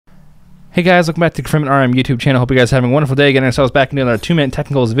Hey guys, welcome back to the Confirming RM YouTube channel. Hope you guys are having a wonderful day. Getting ourselves back into another 2-minute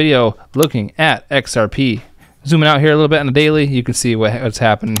technicals video looking at XRP. Zooming out here a little bit on the daily, you can see what's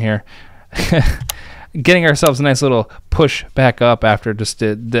happening here. Getting ourselves a nice little push back up after just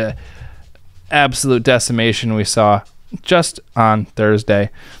the absolute decimation we saw just on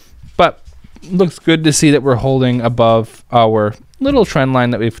Thursday. But looks good to see that we're holding above our little trend line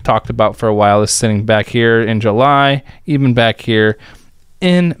that we've talked about for a while. Is sitting back here in July, even back here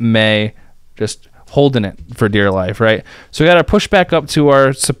in May, just holding it for dear life, right? So we got to push back up to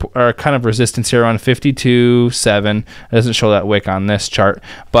our kind of resistance here on 52.7. It doesn't show that wick on this chart,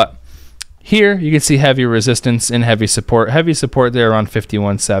 but here you can see heavy resistance and heavy support. Heavy support there around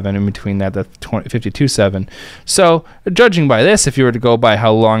 51.7, in between that, that's 52.7. So judging by this, if you were to go by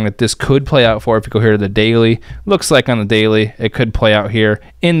how long that this could play out for, if you go here to the daily, looks like on the daily it could play out here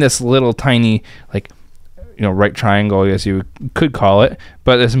in this little tiny, like, you know, right triangle, I guess you could call it.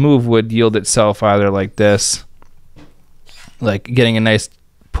 But this move would yield itself either like this, like getting a nice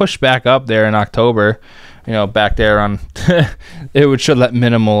push back up there in October, you know, back there on it would show that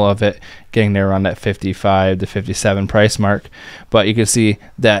minimal of it getting there around that 55 to 57 price mark. But you can see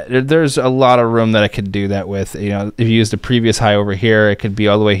that there's a lot of room that I could do that with. You know, if you use the previous high over here, it could be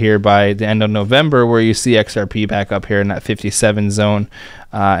all the way here by the end of November, where you see XRP back up here in that 57 zone,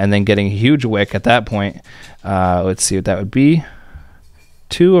 and then getting a huge wick at that point. Let's see what that would be,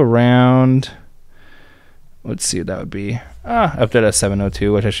 to around, let's see what that would be, up to that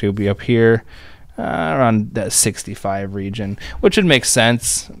 702, which actually would be up here around that 65 region, which would make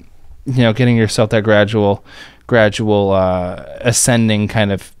sense. You know, getting yourself that gradual ascending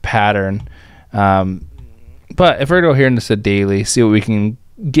kind of pattern. But if we're to go here into the daily, see what we can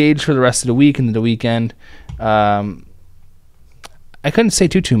gauge for the rest of the week and the weekend. I couldn't say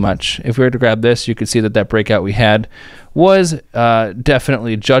too much. If we were to grab this, you could see that breakout we had was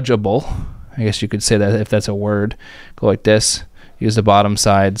definitely judgeable. I guess you could say that, if that's a word. Go like this, use the bottom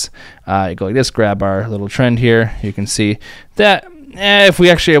sides. You go like this, grab our little trend here. You can see that if we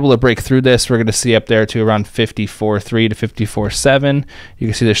actually able to break through this, we're going to see up there to around 54.3 to 54.7. You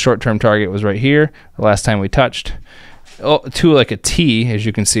can see the short-term target was right here the last time we touched. To like a T, as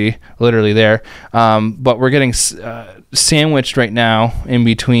you can see, literally there. But we're getting sandwiched right now in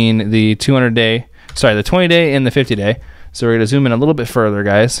between the 200-day, sorry, the 20-day and the 50-day. So we're going to zoom in a little bit further,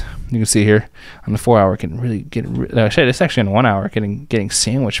 guys. You can see here on the 4 hour, can really get, actually, it's actually on 1 hour, getting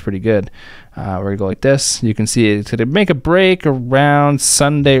sandwiched pretty good. We're going to go like this. You can see it's going to make a break around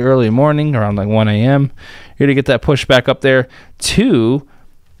Sunday early morning, around like 1 a.m. You're going to get that push back up there to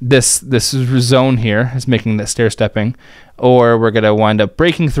this zone here, is making that stair stepping, or we're going to wind up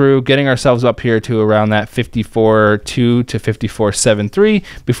breaking through, getting ourselves up here to around that 54.2 to 54.73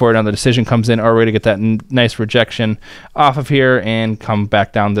 before another decision comes in, or we're going to get that nice rejection off of here and come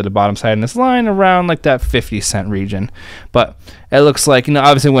back down to the bottom side in this line around like that 50-cent region. But it looks like, you know,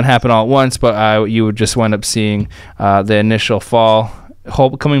 obviously it wouldn't happen all at once, but you would just wind up seeing the initial fall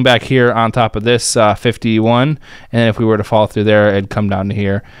coming back here on top of this 51, and if we were to fall through there, it'd come down to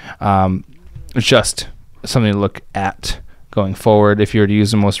here. It's just something to look at going forward. If you were to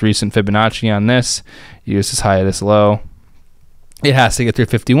use the most recent Fibonacci on this, use this high, this low, it has to get through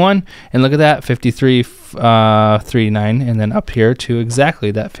 51, and look at that, 53.39, and then up here to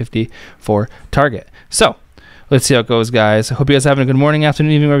exactly that 54 target. So let's see how it goes, guys. I hope you guys are having a good morning,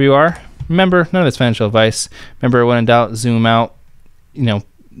 afternoon, evening, wherever you are. Remember, none of this financial advice. Remember, when in doubt, zoom out. You know,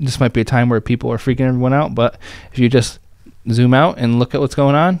 this might be a time where people are freaking everyone out, but if you just zoom out and look at what's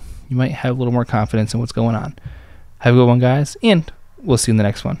going on, you might have a little more confidence in what's going on. Have a good one, guys, and we'll see you in the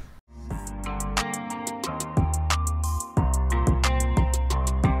next one.